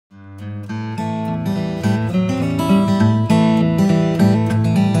Hi,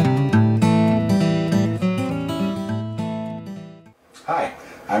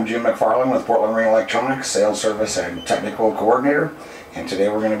 I'm Jim McFarland with Portland Marine Electronics, Sales Service and Technical Coordinator, and today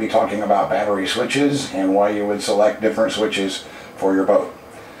we're going to be talking about battery switches and why you would select different switches for your boat.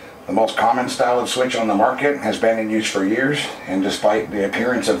 The most common style of switch on the market has been in use for years, and despite the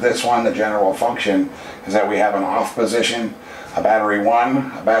appearance of this one, the general function is that we have an off position, a battery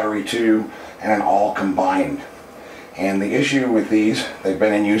 1, a battery 2, and an all combined. And the issue with these, they've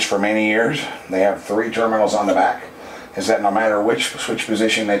been in use for many years, they have 3 terminals on the back, is that no matter which switch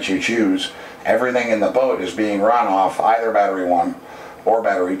position that you choose, everything in the boat is being run off either battery 1 or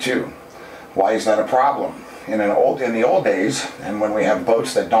battery 2. Why is that a problem? In the old days, and when we have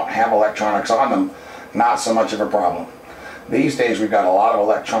boats that don't have electronics on them, not so much of a problem. These days we've got a lot of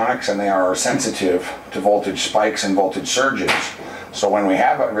electronics and they are sensitive to voltage spikes and voltage surges. So when we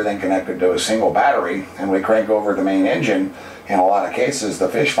have everything connected to a single battery and we crank over the main engine, in a lot of cases the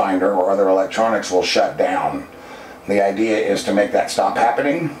fish finder or other electronics will shut down. The idea is to make that stop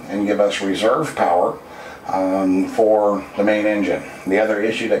happening and give us reserve power for the main engine. The other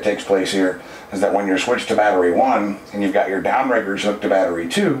issue that takes place here is that when you're switched to battery 1 and you've got your downriggers hooked to battery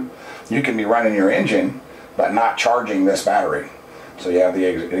 2, you can be running your engine but not charging this battery. So you have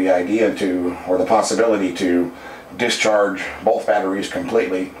the idea to, or the possibility to, discharge both batteries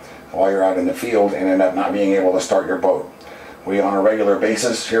completely while you're out in the field and end up not being able to start your boat. We on a regular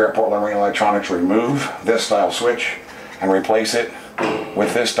basis here at Portland Marine Electronics remove this style switch and replace it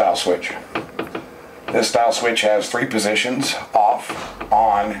with this style switch. This style switch has 3 positions: off,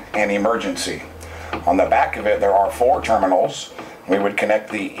 on, and emergency. On the back of it there are 4 terminals. We would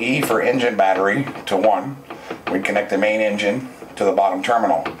connect the E for engine battery to 1. We'd connect the main engine to the bottom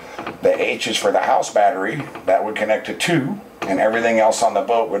terminal. The H is for the house battery. That would connect to 2, and everything else on the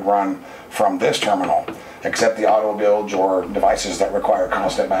boat would run from this terminal, except the auto bilge or devices that require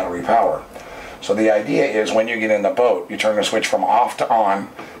constant battery power. So the idea is when you get in the boat, you turn the switch from off to on.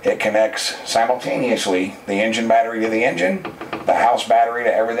 It connects simultaneously the engine battery to the engine, the house battery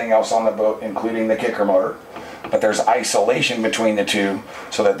to everything else on the boat, including the kicker motor. But there's isolation between the two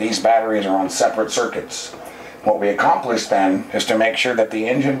so that these batteries are on separate circuits. What we accomplish then is to make sure that the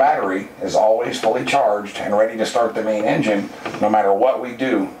engine battery is always fully charged and ready to start the main engine no matter what we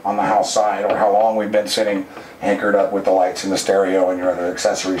do on the house side or how long we've been sitting anchored up with the lights and the stereo and your other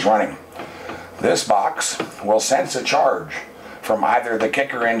accessories running. This box will sense a charge from either the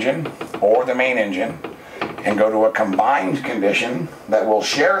kicker engine or the main engine and go to a combined condition that will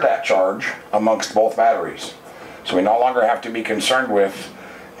share that charge amongst both batteries. So we no longer have to be concerned with,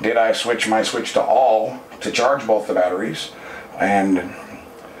 did I switch my switch to all to charge both the batteries? And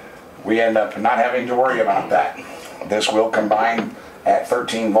we end up not having to worry about that. This will combine at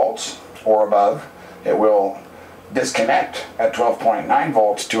 13 volts or above. It will disconnect at 12.9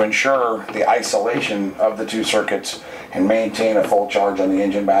 volts to ensure the isolation of the 2 circuits and maintain a full charge on the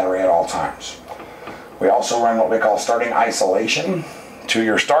engine battery at all times. We also run what we call starting isolation to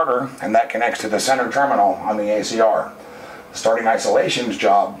your starter, and that connects to the center terminal on the ACR. Starting isolation's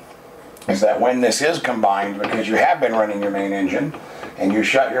job is that when this is combined, because you have been running your main engine and you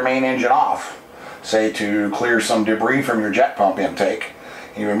shut your main engine off, say to clear some debris from your jet pump intake,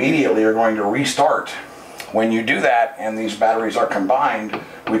 you immediately are going to restart. When you do that and these batteries are combined,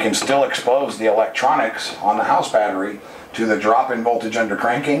 we can still expose the electronics on the house battery to the drop in voltage under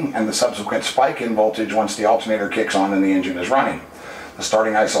cranking and the subsequent spike in voltage once the alternator kicks on and the engine is running. The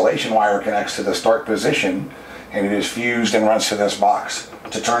starting isolation wire connects to the start position and it is fused and runs to this box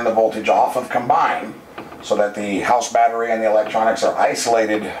to turn the voltage off of combine so that the house battery and the electronics are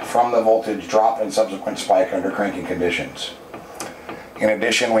isolated from the voltage drop and subsequent spike under cranking conditions. In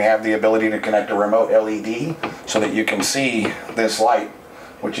addition, we have the ability to connect a remote LED so that you can see this light,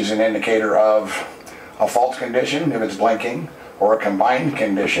 which is an indicator of a fault condition if it's blinking, or a combined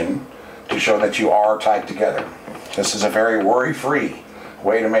condition to show that you are tied together. This is a very worry-free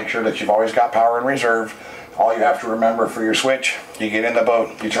way to make sure that you've always got power in reserve. All you have to remember for your switch, you get in the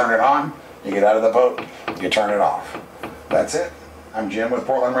boat, you turn it on, you get out of the boat, you turn it off. That's it. I'm Jim with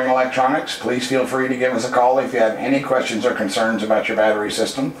Portland Marine Electronics. Please feel free to give us a call if you have any questions or concerns about your battery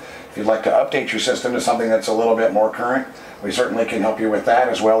system. If you'd like to update your system to something that's a little bit more current, we certainly can help you with that,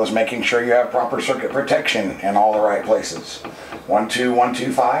 as well as making sure you have proper circuit protection in all the right places.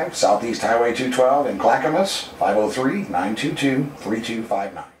 12125 Southeast Highway 212 in Clackamas,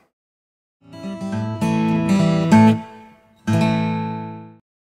 503-922-3259.